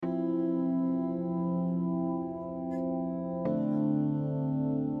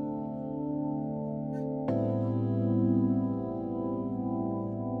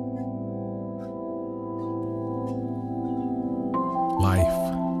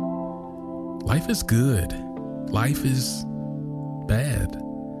Life is good. Life is bad.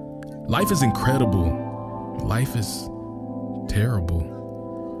 Life is incredible. Life is terrible.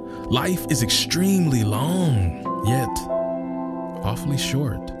 Life is extremely long, yet awfully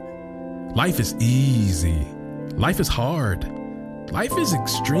short. Life is easy. Life is hard. Life is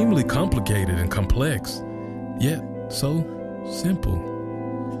extremely complicated and complex, yet so simple.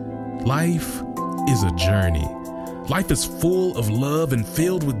 Life is a journey. Life is full of love and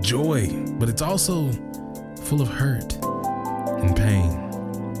filled with joy, but it's also full of hurt and pain.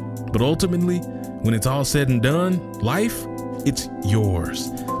 But ultimately, when it's all said and done, life, it's yours.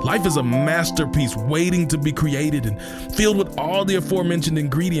 Life is a masterpiece waiting to be created and filled with all the aforementioned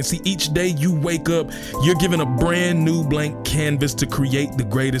ingredients. See, each day you wake up, you're given a brand new blank canvas to create the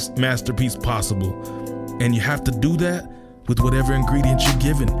greatest masterpiece possible. And you have to do that with whatever ingredients you're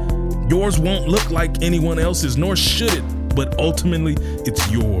given. Yours won't look like anyone else's, nor should it, but ultimately it's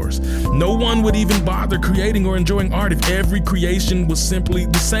yours. No one would even bother creating or enjoying art if every creation was simply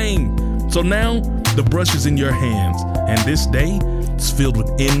the same. So now the brush is in your hands, and this day is filled with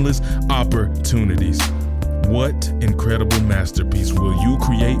endless opportunities. What incredible masterpiece will you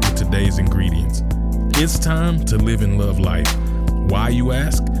create with today's ingredients? It's time to live and love life. Why, you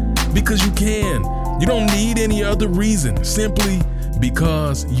ask? Because you can. You don't need any other reason, simply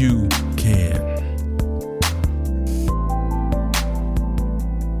because you can.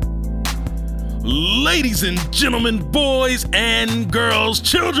 Ladies and gentlemen, boys and girls,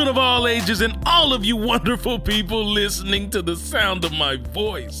 children of all ages, and all of you wonderful people listening to the sound of my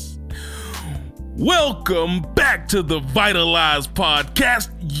voice, welcome back to the Vitalize Podcast.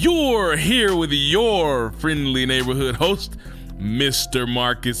 You're here with your friendly neighborhood host, Mr.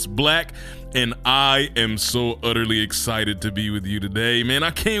 Marcus Black, and I am so utterly excited to be with you today, man.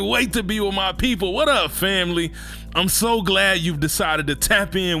 I can't wait to be with my people. What up, family? I'm so glad you've decided to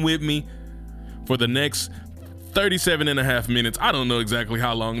tap in with me for the next 37 and a half minutes. I don't know exactly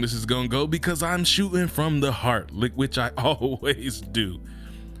how long this is going to go because I'm shooting from the heart, which I always do.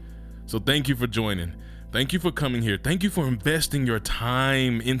 So thank you for joining. Thank you for coming here. Thank you for investing your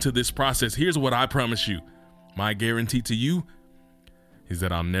time into this process. Here's what I promise you. My guarantee to you is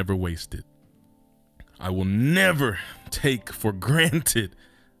that I'll never waste it. I will never take for granted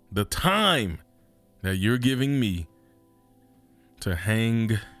the time that you're giving me to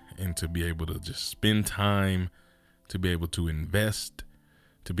hang and to be able to just spend time, to be able to invest,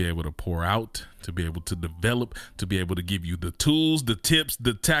 to be able to pour out, to be able to develop, to be able to give you the tools, the tips,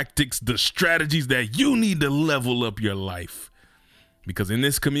 the tactics, the strategies that you need to level up your life. Because in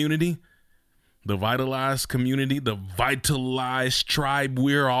this community, the Vitalized community, the Vitalized tribe,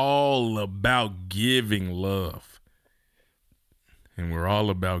 we're all about giving love. And we're all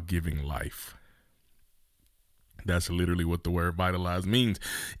about giving life. That's literally what the word vitalize means.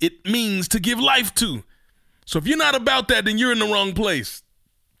 It means to give life to. So if you're not about that, then you're in the wrong place.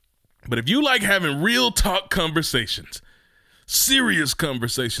 But if you like having real talk conversations, serious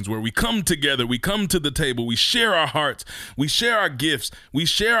conversations where we come together, we come to the table, we share our hearts, we share our gifts, we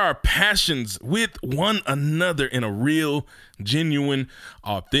share our passions with one another in a real, genuine,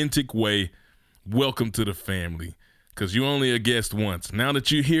 authentic way, welcome to the family. Because you only a guest once. Now that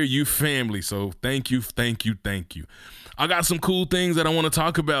you're here, you family. So thank you, thank you, thank you. I got some cool things that I want to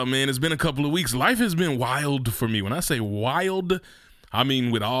talk about, man. It's been a couple of weeks. Life has been wild for me. When I say wild, I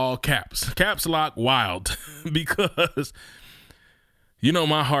mean with all caps. Caps lock wild. Because, you know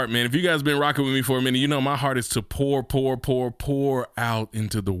my heart, man. If you guys been rocking with me for a minute, you know my heart is to pour out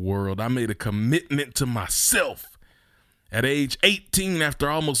into the world. I made a commitment to myself at age 18 after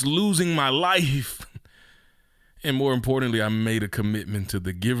almost losing my life. And more importantly, I made a commitment to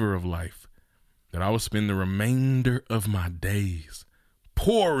the giver of life that I would spend the remainder of my days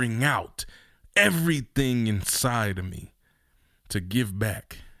pouring out everything inside of me to give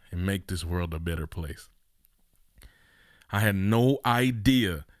back and make this world a better place. I had no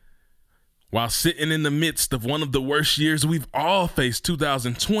idea, while sitting in the midst of one of the worst years we've all faced,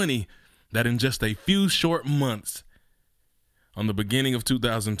 2020, that in just a few short months, on the beginning of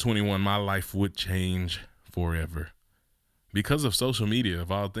 2021, my life would change forever. Because of social media, of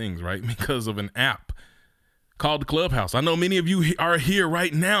all things, right? Because of an app called Clubhouse. I know many of you are here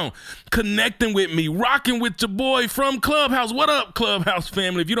right now connecting with me, rocking with your boy from Clubhouse. What up, Clubhouse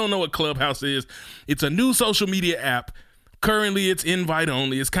family? If you don't know what Clubhouse is, it's a new social media app. Currently, it's invite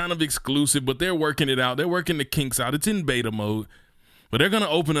only. It's kind of exclusive, but they're working it out. They're working the kinks out. It's in beta mode, but they're going to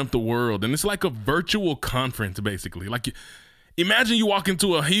open up the world. And it's like a virtual conference, basically. Like, imagine you walk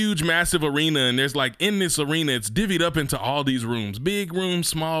into a huge, massive arena, and there's like, in this arena, it's divvied up into all these rooms, big rooms,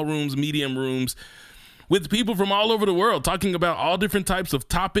 small rooms, medium rooms, with people from all over the world talking about all different types of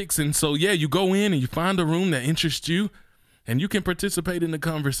topics. And so, yeah, you go in and you find a room that interests you and you can participate in the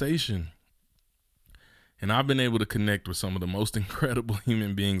conversation. And I've been able to connect with some of the most incredible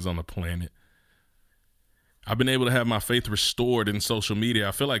human beings on the planet. I've been able to have my faith restored in social media.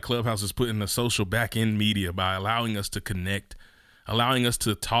 I feel like Clubhouse is putting the social back in media by allowing us to connect, allowing us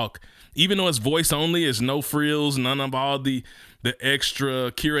to talk. Even though it's voice only, it's no frills, none of all the extra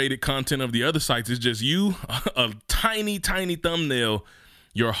curated content of the other sites. It's just you, a tiny, tiny thumbnail,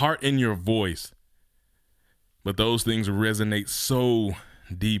 your heart and your voice. But those things resonate so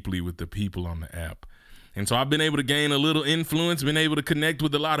deeply with the people on the app. And so I've been able to gain a little influence, been able to connect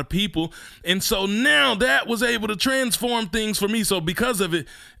with a lot of people. And so now that was able to transform things for me. So because of it,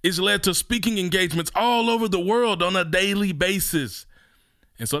 it's led to speaking engagements all over the world on a daily basis.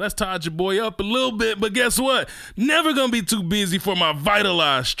 And so that's tied your boy up a little bit. But guess what? Never going to be too busy for my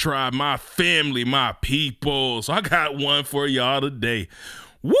vitalized tribe, my family, my people. So I got one for y'all today.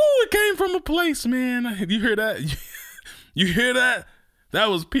 Woo, it came from a place, man. You hear that? You hear that? That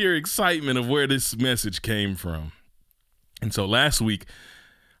was pure excitement of where this message came from. And so last week,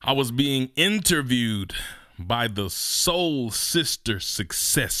 I was being interviewed by the Soul Sister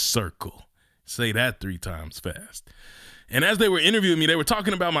Success Circle. Say that 3 times fast. And as they were interviewing me, they were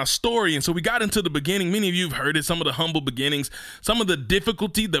talking about my story. And so we got into the beginning. Many of you have heard it, some of the humble beginnings, some of the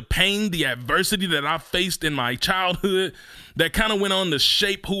difficulty, the pain, the adversity that I faced in my childhood that kind of went on to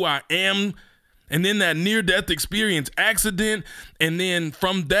shape who I am. And then that near-death experience, accident. And then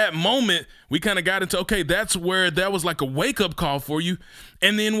from that moment, we kind of got into, okay, that's where that was like a wake-up call for you.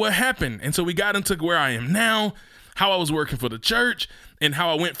 And then what happened? And so we got into where I am now, how I was working for the church, and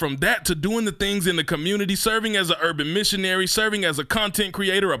how I went from that to doing the things in the community, serving as an urban missionary, serving as a content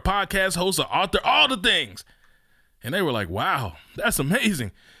creator, a podcast host, an author, all the things. And they were like, wow, that's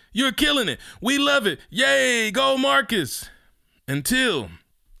amazing. You're killing it. We love it. Yay, go Marcus. Until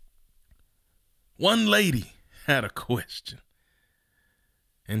one lady had a question.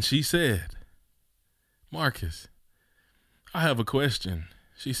 And she said, Marcus, I have a question.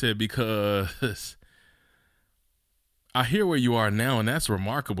 She said, because I hear where you are now, and that's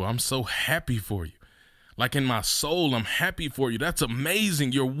remarkable. I'm so happy for you. Like in my soul, I'm happy for you. That's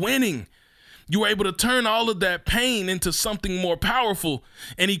amazing. You're winning. You were able to turn all of that pain into something more powerful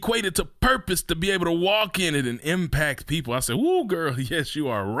and equate it to purpose to be able to walk in it and impact people. I said, "Ooh, girl, yes, you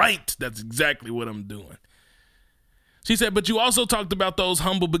are right. That's exactly what I'm doing." She said, but you also talked about those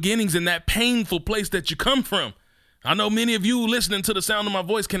humble beginnings and that painful place that you come from. I know many of you listening to the sound of my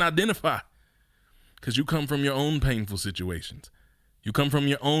voice can identify because you come from your own painful situations. You come from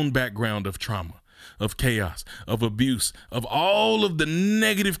your own background of trauma, of chaos, of abuse, of all of the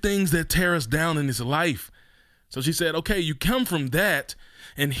negative things that tear us down in this life. So she said, okay, you come from that,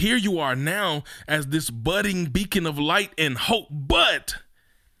 and here you are now as this budding beacon of light and hope. But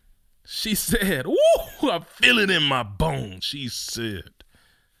she said, woo, I feel it in my bones. She said,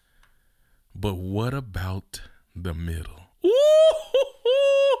 but what about the middle?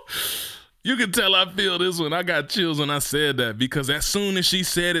 You can tell I feel this one. I got chills when I said that because as soon as she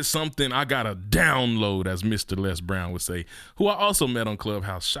said it, something, I got a download, as Mr. Les Brown would say, who I also met on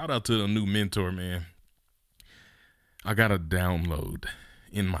Clubhouse. Shout out to the new mentor, man. I got a download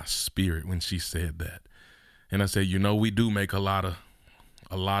in my spirit when she said that. And I said, you know, we do make a lot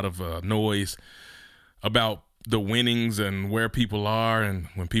of noise about the winnings and where people are, and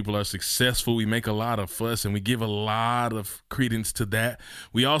when people are successful, we make a lot of fuss and we give a lot of credence to that.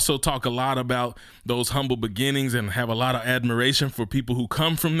 We also talk a lot about those humble beginnings and have a lot of admiration for people who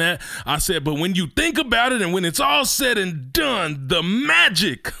come from that. I said, but when you think about it and when it's all said and done, the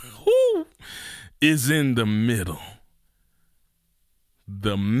magic is in the middle.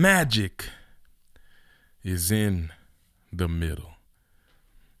 The magic is in the middle.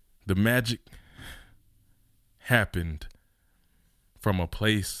 The magic happened from a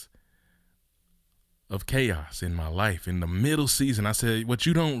place of chaos in my life. In the middle season, I said, what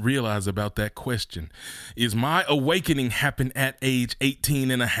you don't realize about that question is my awakening happened at age 18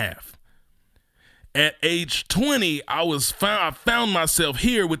 and a half. At age 20, I found myself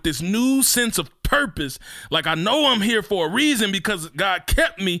here with this new sense of purpose. Like I know I'm here for a reason because God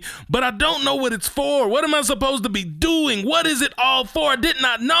kept me, but I don't know what it's for. What am I supposed to be doing? What is it all for? I did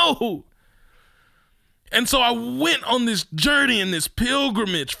not know. And so I went on this journey and this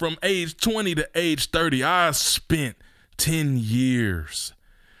pilgrimage from age 20 to age 30. I spent 10 years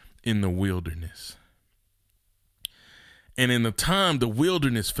in the wilderness. And in the time, the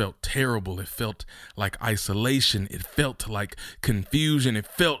wilderness felt terrible. It felt like isolation. It felt like confusion. It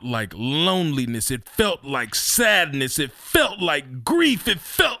felt like loneliness. It felt like sadness. It felt like grief. It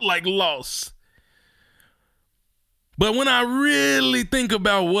felt like loss. But when I really think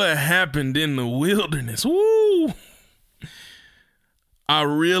about what happened in the wilderness, woo, I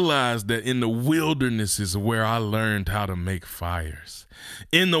realized that in the wilderness is where I learned how to make fires.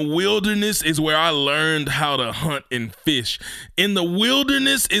 In the wilderness is where I learned how to hunt and fish. In the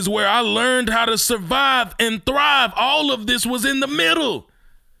wilderness is where I learned how to survive and thrive. All of this was in the middle.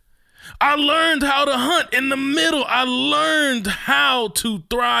 I learned how to hunt in the middle. I learned how to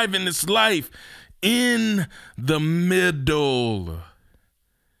thrive in this life in the middle.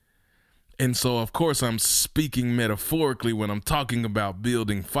 And so, of course, I'm speaking metaphorically when I'm talking about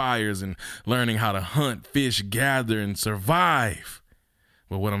building fires and learning how to hunt, fish, gather, and survive.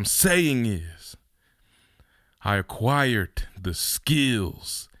 But what I'm saying is, I acquired the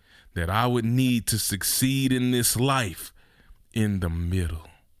skills that I would need to succeed in this life in the middle.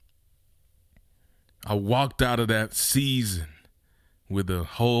 I walked out of that season with a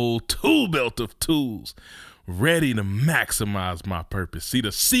whole tool belt of tools ready to maximize my purpose. See,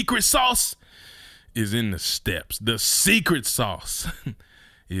 the secret sauce is in the steps. The secret sauce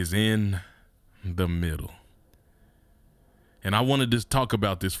is in the middle. And I wanted to talk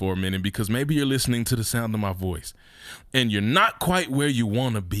about this for a minute because maybe you're listening to the sound of my voice and you're not quite where you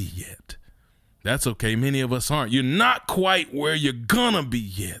want to be yet. That's okay. Many of us aren't. You're not quite where you're gonna be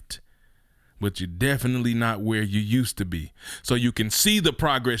yet, but you're definitely not where you used to be. So you can see the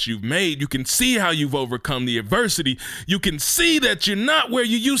progress you've made. You can see how you've overcome the adversity. You can see that you're not where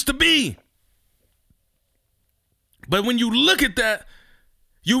you used to be. But when you look at that,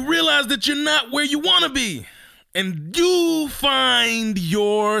 you realize that you're not where you want to be. And you find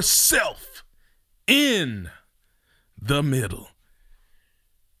yourself in the middle.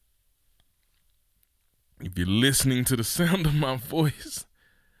 If you're listening to the sound of my voice,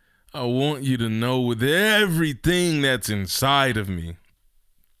 I want you to know with everything that's inside of me,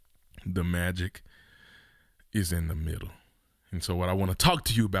 the magic is in the middle. And so what I want to talk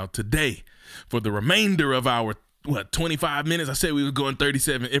to you about today for the remainder of our 25 minutes? I said we were going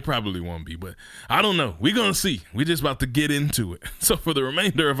 37. It probably won't be, but I don't know. We're going to see. We're just about to get into it. So for the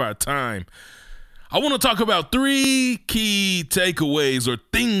remainder of our time, I want to talk about 3 key takeaways or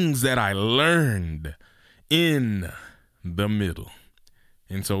things that I learned in the middle.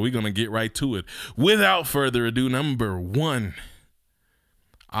 And so we're going to get right to it. Without further ado, number 1,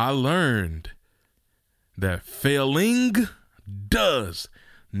 I learned that failing does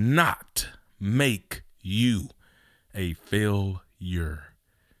not make you a failure.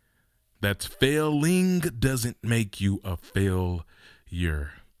 That failing doesn't make you a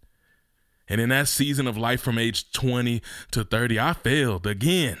failure. And in that season of life from age 20 to 30, I failed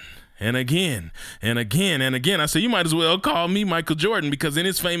again and again and again and again. I said, you might as well call me Michael Jordan, because in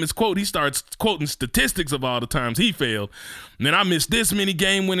his famous quote, he starts quoting statistics of all the times he failed. And then I missed this many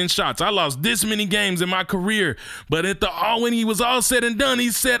game-winning shots. I lost this many games in my career. But when he was all said and done,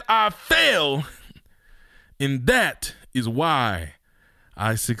 he said, I fail. And that is why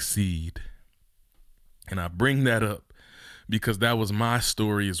I succeed. And I bring that up because that was my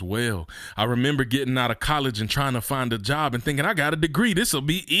story as well. I remember getting out of college and trying to find a job and thinking, I got a degree. This will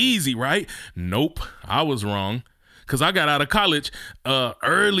be easy, right? Nope, I was wrong. Because I got out of college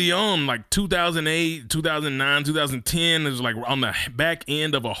early on, like 2008, 2009, 2010. It was like on the back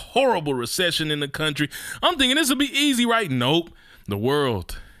end of a horrible recession in the country. I'm thinking this will be easy, right? Nope. The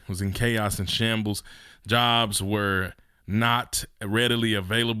world was in chaos and shambles. Jobs were not readily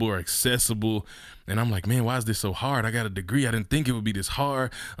available or accessible. And I'm like, man, why is this so hard? I got a degree. I didn't think it would be this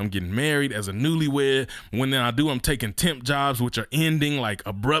hard. I'm getting married as a newlywed. When I do, I'm taking temp jobs, which are ending like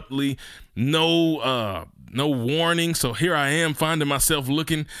abruptly. No warning. So here I am finding myself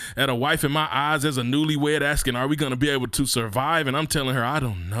looking at a wife in my eyes as a newlywed asking, are we going to be able to survive? And I'm telling her, I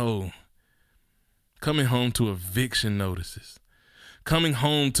don't know. Coming home to eviction notices. Coming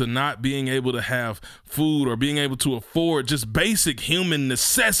home to not being able to have food or being able to afford just basic human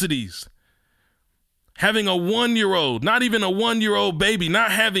necessities. Having a 1-year-old, not even a 1-year-old baby,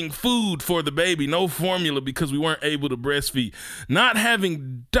 not having food for the baby, no formula because we weren't able to breastfeed, not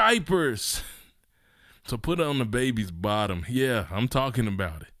having diapers to put on the baby's bottom. Yeah, I'm talking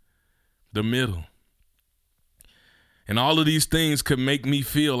about it. The middle. And all of these things could make me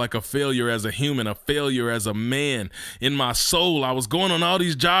feel like a failure as a human, a failure as a man. In my soul, I was going on all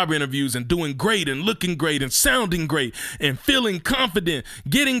these job interviews and doing great and looking great and sounding great and feeling confident,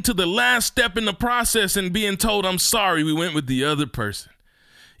 getting to the last step in the process and being told, I'm sorry, we went with the other person.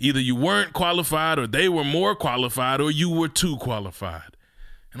 Either you weren't qualified or they were more qualified or you were too qualified.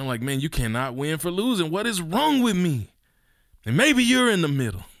 And I'm like, man, you cannot win for losing. What is wrong with me? And maybe you're in the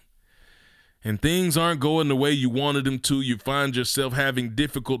middle. And things aren't going the way you wanted them to. You find yourself having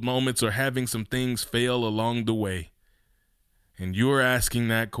difficult moments or having some things fail along the way. and you're asking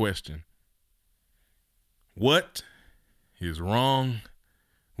that question, what is wrong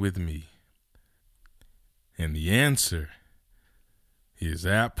with me? And the answer is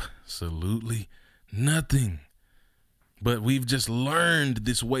absolutely nothing. But we've just learned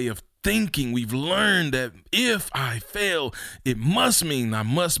this way of thinking. We've learned that if I fail, it must mean I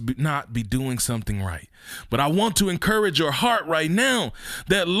must not be doing something right. But I want to encourage your heart right now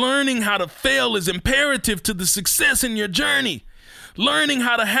that learning how to fail is imperative to the success in your journey. Learning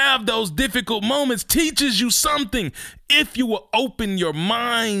how to have those difficult moments teaches you something if you will open your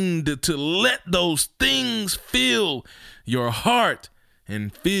mind to let those things fill your heart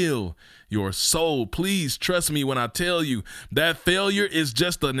and fill your soul. Please trust me when I tell you that failure is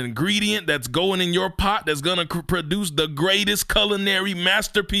just an ingredient that's going in your pot that's going to produce the greatest culinary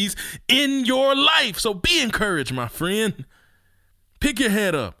masterpiece in your life. So be encouraged, my friend. Pick your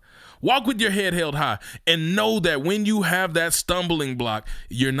head up. Walk with your head held high and know that when you have that stumbling block,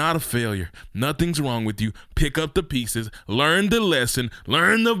 you're not a failure. Nothing's wrong with you. Pick up the pieces, learn the lesson,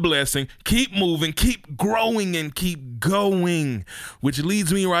 learn the blessing, keep moving, keep growing, and keep going, which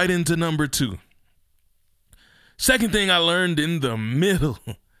leads me right into number 2. Second thing I learned in the middle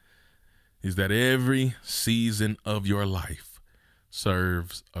is that every season of your life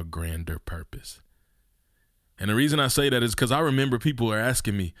serves a grander purpose. And the reason I say that is because I remember people are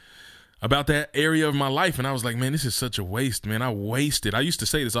asking me about that area of my life. And I was like, man, this is such a waste, man. I used to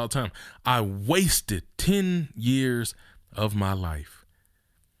say this all the time. I wasted 10 years of my life.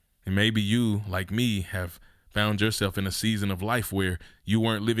 And maybe you, like me, have found yourself in a season of life where you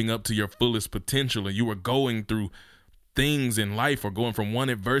weren't living up to your fullest potential, and you were going through things in life or going from one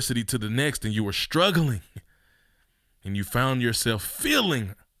adversity to the next, and you were struggling. And you found yourself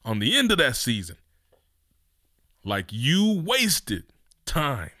feeling on the end of that season like you wasted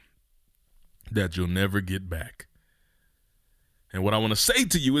time that you'll never get back. And what I want to say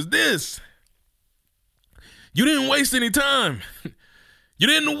to you is this: you didn't waste any time. You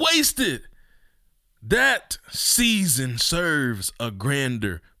didn't waste it. That season serves a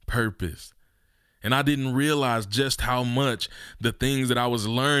grander purpose. And I didn't realize just how much the things that I was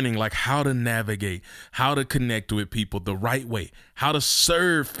learning, like how to navigate, how to connect with people the right way, how to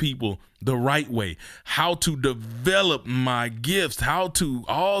serve people the right way, how to develop my gifts,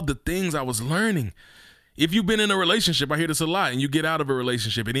 all the things I was learning. If you've been in a relationship, I hear this a lot, and you get out of a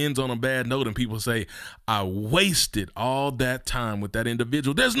relationship, it ends on a bad note, and people say, I wasted all that time with that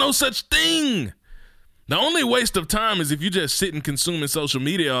individual. There's no such thing. The only waste of time is if you just sit and consuming social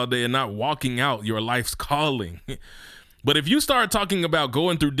media all day and not walking out your life's calling. But if you start talking about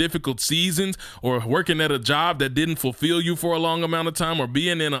going through difficult seasons or working at a job that didn't fulfill you for a long amount of time or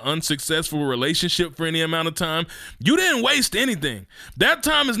being in an unsuccessful relationship for any amount of time, you didn't waste anything. That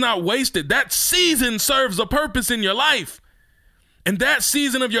time is not wasted. That season serves a purpose in your life. And that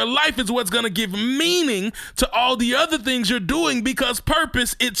season of your life is what's going to give meaning to all the other things you're doing, because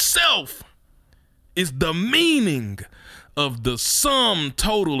purpose itself is the meaning of the sum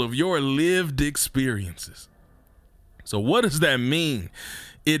total of your lived experiences. So what does that mean?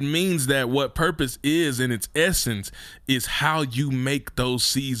 It means that what purpose is in its essence is how you make those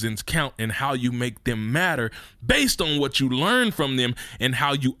seasons count and how you make them matter based on what you learn from them and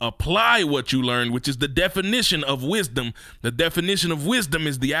how you apply what you learn, which is the definition of wisdom. The definition of wisdom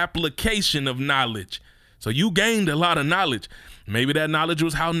is the application of knowledge. So you gained a lot of knowledge. Maybe that knowledge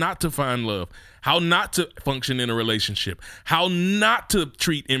was how not to find love, how not to function in a relationship, how not to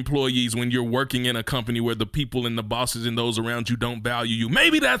treat employees when you're working in a company where the people and the bosses and those around you don't value you.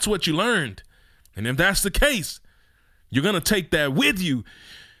 Maybe that's what you learned. And if that's the case, you're going to take that with you,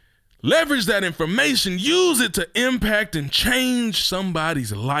 leverage that information, use it to impact and change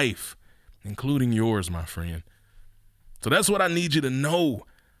somebody's life, including yours, my friend. So that's what I need you to know.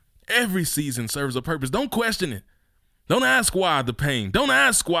 Every season serves a purpose. Don't question it. Don't ask why the pain. Don't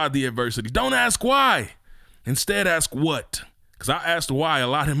ask why the adversity. Don't ask why. Instead, ask what. Because I asked why a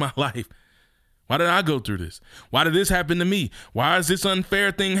lot in my life. Why did I go through this? Why did this happen to me? Why is this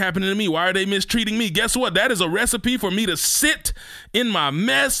unfair thing happening to me? Why are they mistreating me? Guess what? That is a recipe for me to sit in my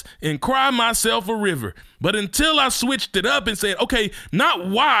mess and cry myself a river. But until I switched it up and said, okay, not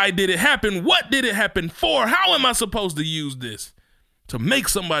why did it happen? What did it happen for? How am I supposed to use this to make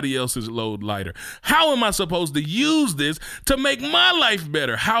somebody else's load lighter? How am I supposed to use this to make my life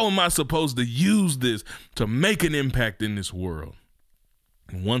better? How am I supposed to use this to make an impact in this world?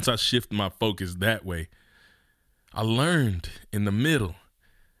 And once I shift my focus that way, I learned in the middle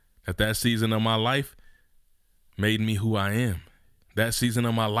that season of my life made me who I am. That season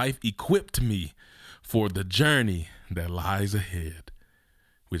of my life equipped me for the journey that lies ahead,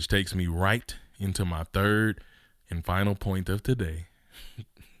 which takes me right into my third and final point of today.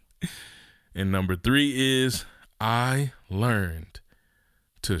 And number 3 is I learned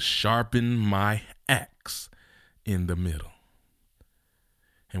to sharpen my axe in the middle.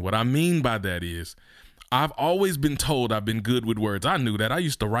 And what I mean by that is I've always been told I've been good with words. I knew that. I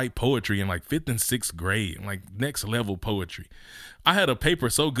used to write poetry in like 5th and 6th grade, like next level poetry. I had a paper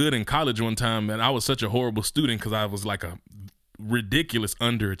so good in college one time that I was such a horrible student because I was like a ridiculous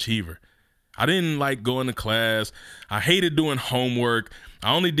underachiever. I didn't like going to class. I hated doing homework.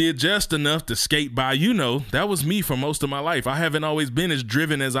 I only did just enough to skate by. You know, that was me for most of my life. I haven't always been as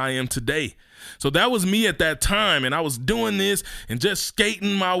driven as I am today. So that was me at that time, and I was doing this and just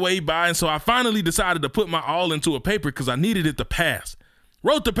skating my way by. And so I finally decided to put my all into a paper because I needed it to pass.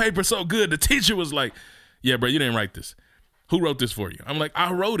 Wrote the paper so good, the teacher was like, yeah, bro, you didn't write this. Who wrote this for you? I'm like,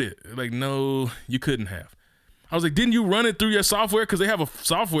 I wrote it. Like, no, you couldn't have. I was like, didn't you run it through your software? Because they have a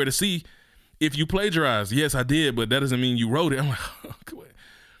software to see if you plagiarized. Yes, I did, but that doesn't mean you wrote it. I'm like,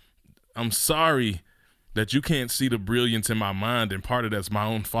 I'm sorry that you can't see the brilliance in my mind, and part of that's my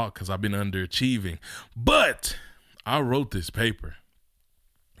own fault because I've been underachieving. But I wrote this paper.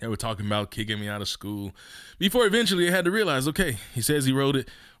 They were talking about kicking me out of school before eventually I had to realize, okay, he says he wrote it.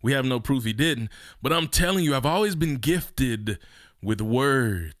 We have no proof he didn't. But I'm telling you, I've always been gifted with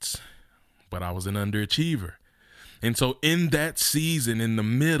words, but I was an underachiever. And so in that season, in the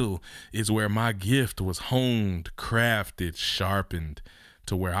middle, is where my gift was honed, crafted, sharpened,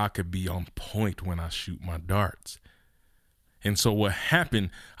 to where I could be on point when I shoot my darts. And so what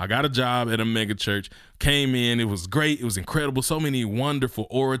happened, I got a job at a mega church, came in, it was great, it was incredible, so many wonderful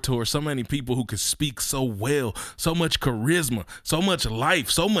orators, so many people who could speak so well, so much charisma, so much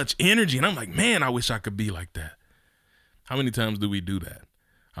life, so much energy. And I'm like, man, I wish I could be like that. How many times do we do that?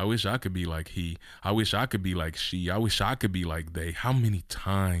 I wish I could be like he. I wish I could be like she. I wish I could be like they. How many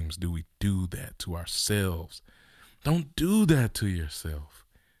times do we do that to ourselves? Don't do that to yourself.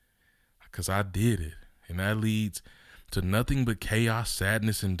 Because I did it. And that leads to nothing but chaos,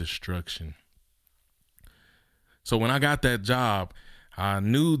 sadness, and destruction. So when I got that job, I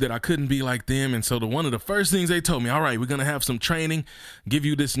knew that I couldn't be like them. And so one of the first things they told me, all right, we're going to have some training, give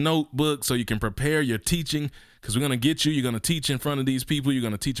you this notebook so you can prepare your teaching, because we're going to get you, you're going to teach in front of these people, you're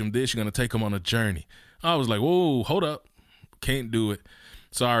going to teach them this, you're going to take them on a journey. I was like, whoa, hold up, can't do it.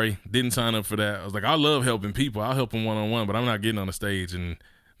 Sorry, didn't sign up for that. I was like, I love helping people. I'll help them one-on-one, but I'm not getting on the stage. And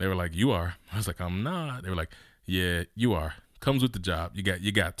they were like, you are. I was like, I'm not. They were like, yeah, you are. Comes with the job.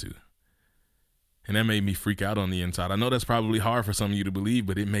 You got to. And that made me freak out on the inside. I know that's probably hard for some of you to believe,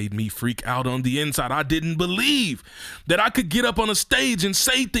 but it made me freak out on the inside. I didn't believe that I could get up on a stage and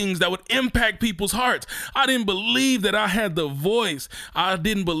say things that would impact people's hearts. I didn't believe that I had the voice. I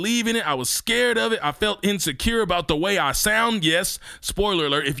didn't believe in it. I was scared of it. I felt insecure about the way I sound. Yes, spoiler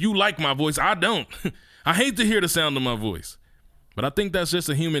alert, if you like my voice, I don't. I hate to hear the sound of my voice. But I think that's just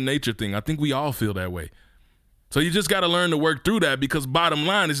a human nature thing. I think we all feel that way. So you just got to learn to work through that, because bottom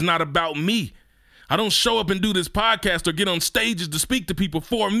line, it's not about me. I don't show up and do this podcast or get on stages to speak to people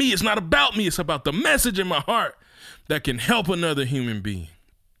for me. It's not about me. It's about the message in my heart that can help another human being.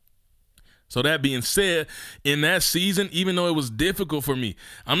 So that being said, in that season, even though it was difficult for me,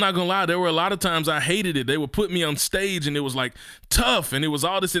 I'm not going to lie, there were a lot of times I hated it. They would put me on stage and it was like tough, and it was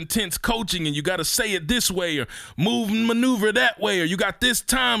all this intense coaching, and you got to say it this way or maneuver that way, or you got this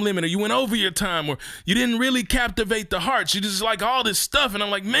time limit, or you went over your time, or you didn't really captivate the hearts. You just like all this stuff. And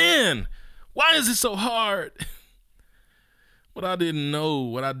I'm like, man, why is it so hard? What I didn't know,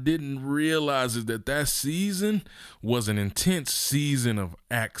 what I didn't realize is that season was an intense season of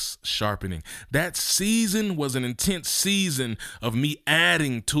axe sharpening. That season was an intense season of me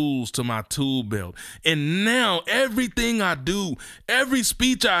adding tools to my tool belt. And now everything I do, every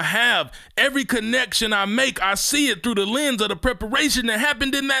speech I have, every connection I make, I see it through the lens of the preparation that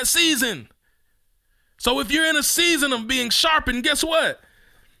happened in that season. So if you're in a season of being sharpened, guess what?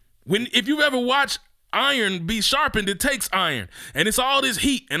 If you've ever watched iron be sharpened, it takes iron, and it's all this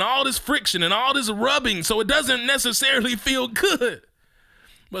heat and all this friction and all this rubbing, so it doesn't necessarily feel good.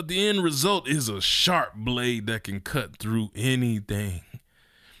 But the end result is a sharp blade that can cut through anything.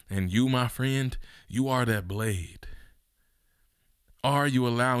 And you, my friend, you are that blade. Are you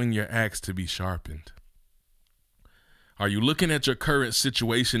allowing your axe to be sharpened? Are you looking at your current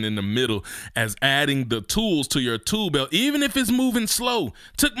situation in the middle as adding the tools to your tool belt, even if it's moving slow?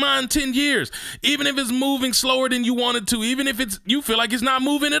 Took mine 10 years. Even if it's moving slower than you wanted to, even if you feel like it's not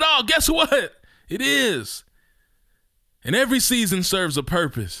moving at all, guess what? It is. And every season serves a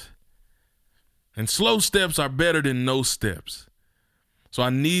purpose. And slow steps are better than no steps. So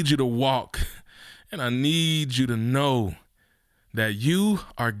I need you to walk, and I need you to know that you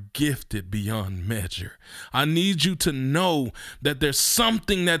are gifted beyond measure. I need you to know that there's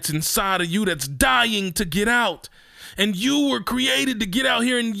something that's inside of you that's dying to get out. And you were created to get out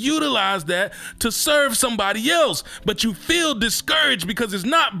here and utilize that to serve somebody else. But you feel discouraged because it's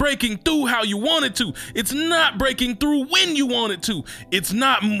not breaking through how you want it to. It's not breaking through when you want it to. It's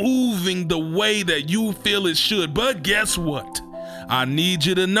not moving the way that you feel it should. But guess what? I need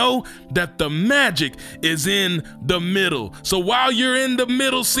you to know that the magic is in the middle. So while you're in the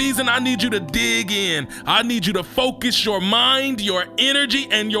middle season, I need you to dig in. I need you to focus your mind, your energy,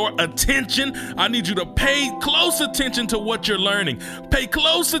 and your attention. I need you to pay close attention to what you're learning. Pay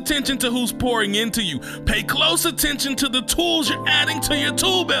close attention to who's pouring into you. Pay close attention to the tools you're adding to your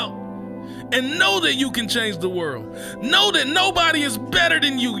tool belt. And know that you can change the world. Know that nobody is better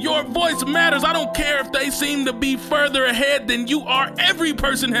than you. Your voice matters. I don't care if they seem to be further ahead than you are. Every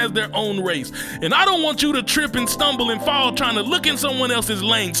person has their own race. And I don't want you to trip and stumble and fall trying to look in someone else's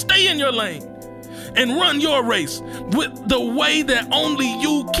lane. Stay in your lane and run your race with the way that only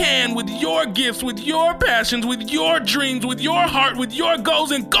you can, with your gifts, with your passions, with your dreams, with your heart, with your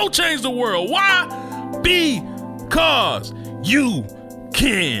goals, and go change the world. Why? Because you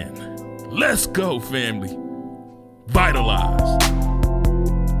can. Let's go, family. Vitalize.